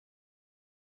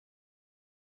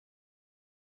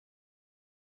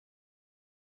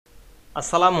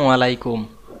Assalamu Walaikum.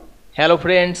 Hello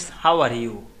friends, how are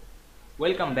you?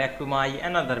 Welcome back to my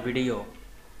another video.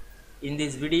 In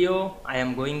this video, I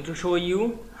am going to show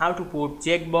you how to put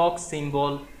checkbox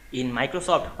symbol in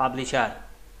Microsoft Publisher.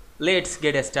 Let's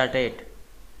get started.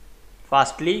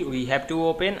 Firstly, we have to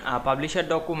open a Publisher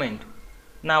document.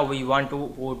 Now we want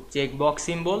to put checkbox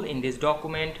symbol in this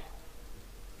document.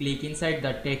 Click inside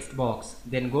the text box,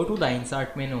 then go to the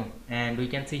insert menu and we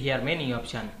can see here many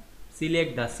options.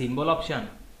 Select the symbol option,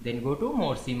 then go to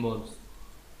more symbols.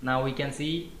 Now we can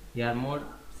see here more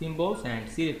symbols and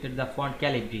selected the font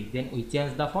calibri. Then we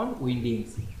change the font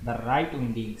windings, the right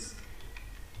windings.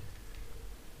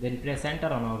 Then press enter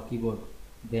on our keyboard.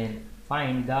 Then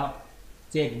find the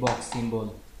checkbox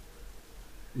symbol.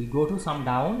 We go to some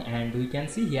down and we can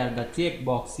see here the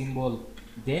checkbox symbol.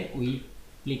 Then we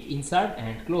click insert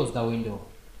and close the window.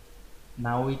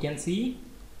 Now we can see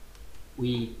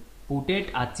we put it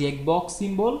a checkbox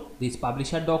symbol this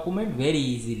publisher document very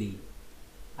easily.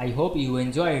 I hope you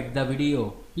enjoyed the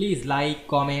video. Please like,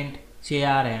 comment,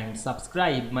 share and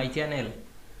subscribe my channel.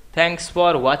 Thanks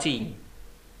for watching.